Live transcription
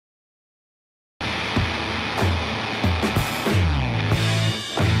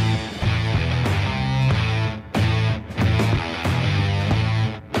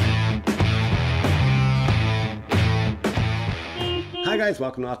guys,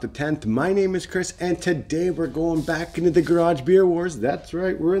 welcome to Off the 10th. My name is Chris, and today we're going back into the Garage Beer Wars. That's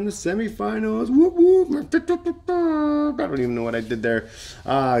right, we're in the semifinals. Whoop whoop. I don't even know what I did there.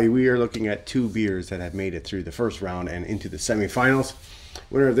 We are looking at two beers that have made it through the first round and into the semifinals.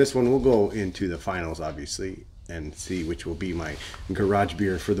 Winner of this one will go into the finals, obviously, and see which will be my garage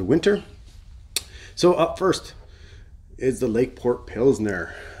beer for the winter. So up first is the Lakeport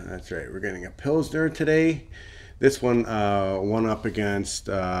Pilsner. That's right, we're getting a Pilsner today. This one won up against,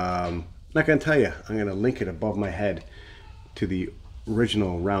 I'm not going to tell you, I'm going to link it above my head to the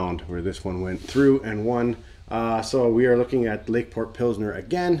original round where this one went through and won. So we are looking at Lakeport Pilsner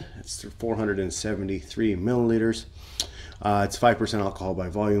again. It's 473 milliliters. It's 5% alcohol by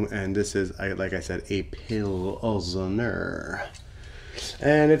volume, and this is, like I said, a Pilsner.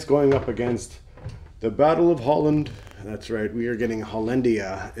 And it's going up against the Battle of Holland. That's right, we are getting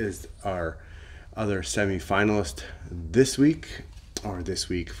Hollandia is our other semi-finalist this week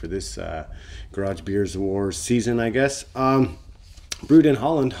for this Garage Beers Wars season, I guess. Brewed in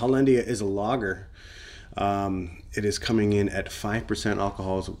Holland, Hollandia is a lager. It is coming in at 5%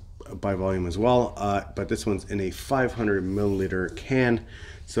 alcohol by volume as well, but this one's in a 500 milliliter can.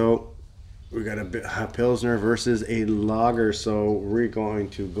 So we got a Pilsner versus a lager, so we're going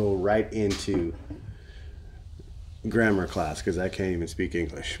to go right into grammar class because I can't even speak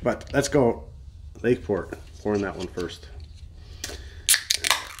English. But let's go. Lakeport, pouring that one first.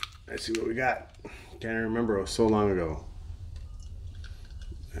 Let's see what we got. Can't remember, it was so long ago.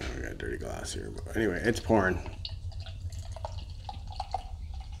 Oh, we got a dirty glass here, but anyway, it's pouring.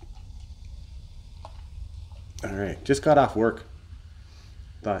 All right, just got off work.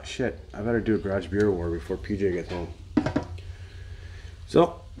 Thought, shit, I better do a Garage Beer War before PJ gets home.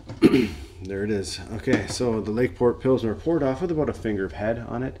 So, there it is. Okay, so the Lakeport Pilsner poured off with about a finger of head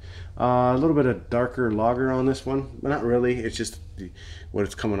on it. A little bit of darker lager on this one, but not really. It's just what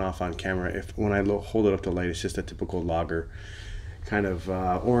it's coming off on camera. When I hold it up to light, it's just a typical lager, kind of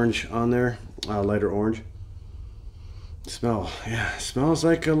orange on there, lighter orange. Smell, yeah, smells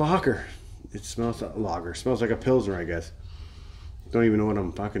like a lager. It smells like a lager. Smells like a Pilsner, I guess. Don't even know what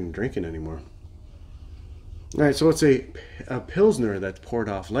I'm fucking drinking anymore. All right, so it's a Pilsner that's poured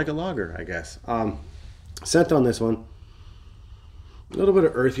off like a lager, I guess. Scent on this one, a little bit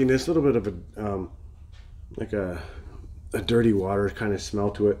of earthiness, a little bit of a like a dirty water kind of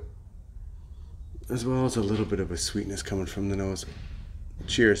smell to it, as well as a little bit of a sweetness coming from the nose.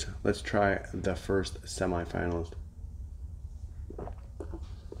 Cheers. Let's try the first semifinalist.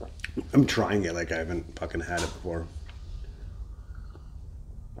 I'm trying it like I haven't fucking had it before.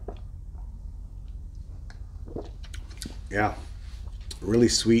 Yeah, really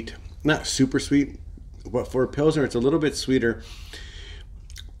sweet. Not super sweet, but for a Pilsner, it's a little bit sweeter.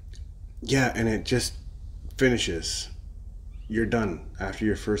 Yeah, and it just finishes. You're done. After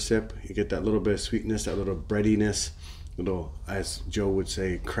your first sip, you get that little bit of sweetness, that little breadiness, little, as Joe would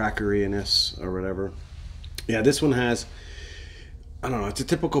say, crackeriness or whatever. Yeah, this one has, I don't know, it's a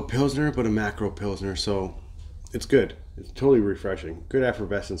typical Pilsner, but a macro Pilsner, so it's good. It's totally refreshing. Good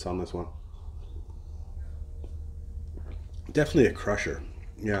effervescence on this one. Definitely a crusher.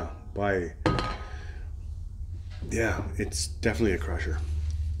 Yeah, it's definitely a crusher.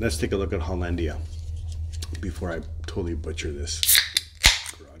 Let's take a look at Hollandia before I totally butcher this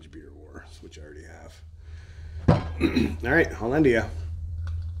Garage Beer War, which I already have. All right, Hollandia.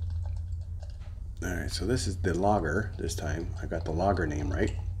 All right, so this is the lager this time. I got the lager name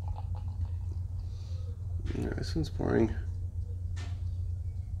right. All right, this one's pouring.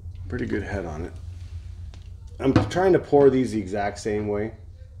 Pretty good head on it. I'm trying to pour these the exact same way.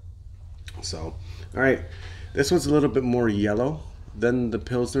 So, all right, this one's a little bit more yellow than the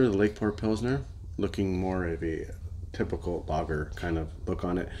Pilsner, the Lakeport Pilsner, looking more of a typical lager kind of look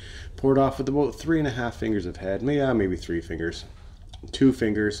on it. Poured off with about 3.5 fingers of head, maybe 3 fingers, 2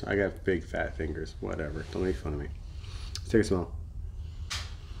 fingers. I got big fat fingers, whatever. Don't make fun of me. Let's take a smell.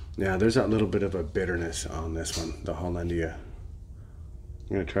 Yeah, there's that little bit of a bitterness on this one, the Hollandia.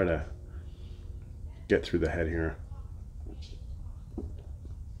 I'm gonna try to get through the head here.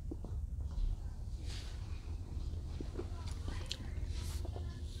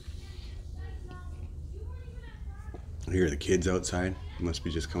 I hear the kids outside. Must be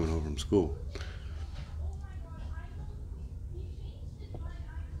just coming home from school.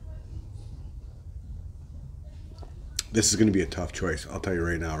 This is going to be a tough choice. I'll tell you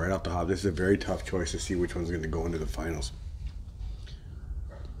right now, right off the hop, this is a very tough choice to see which one's going to go into the finals.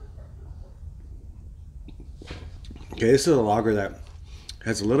 Okay, this is a lager that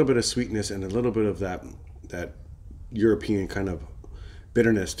has a little bit of sweetness and a little bit of that European kind of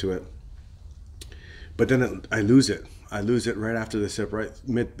bitterness to it. But then I lose it. I lose it right after the sip, right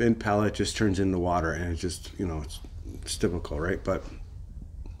mid palate just turns into water, and it's just, you know, it's typical, right? But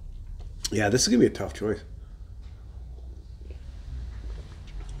yeah, this is gonna be a tough choice.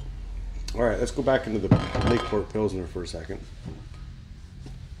 All right, let's go back into the Lakeport Pilsner for a second.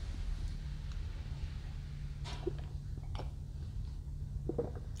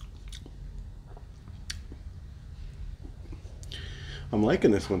 I'm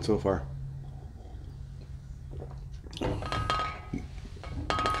liking this one so far.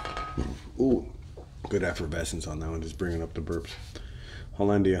 Ooh, good effervescence on that one, just bringing up the burps.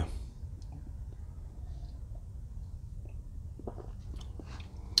 Hollandia.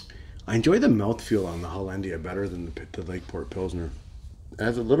 I enjoy the mouthfeel on the Hollandia better than the Lakeport Pilsner. It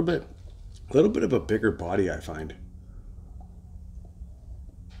has a little bit of a bigger body, I find.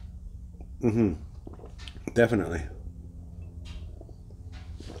 Definitely.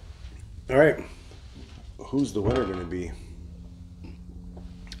 All right, who's the winner going to be?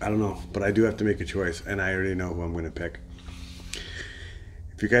 I don't know, but I do have to make a choice, and I already know who I'm going to pick.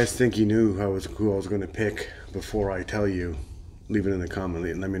 If you guys think you knew who I was going to pick before I tell you, leave it in the comment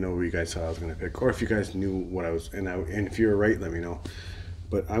and let me know who you guys thought I was going to pick, or if you guys knew what I was, and if you're right, let me know.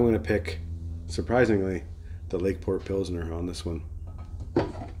 But I'm going to pick, surprisingly, the Lakeport Pilsner on this one.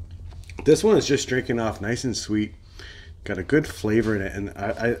 This one is just drinking off nice and sweet, got a good flavor in it, and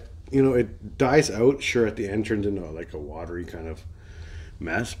I you know, it dies out, sure, at the end turns into like a watery kind of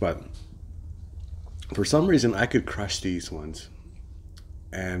mess, but for some reason I could crush these ones.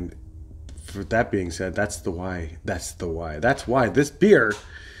 And for that being said, that's why this beer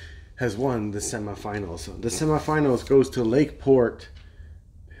has won the semifinals. The semifinals goes to Lakeport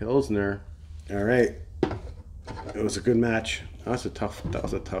Pilsner. All right, it was a good match. That was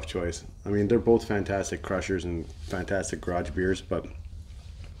a tough choice. I mean, they're both fantastic crushers and fantastic garage beers, but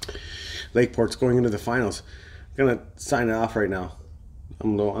Lakeport's going into the finals. I'm gonna sign it off right now.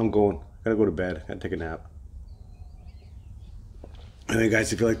 I'm going. Gotta go to bed. Gotta take a nap. Anyway,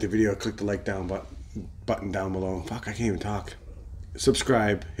 guys, if you liked the video, click the like down button down below. Fuck, I can't even talk.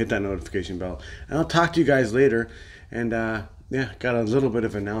 Subscribe, hit that notification bell, and I'll talk to you guys later. And yeah, got a little bit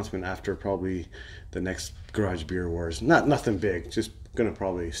of announcement after probably the next Garage Beer Wars. Nothing big. Just gonna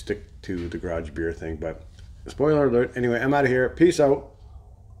probably stick to the garage beer thing. But spoiler alert. Anyway, I'm out of here. Peace out.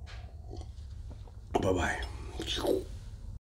 Bye bye.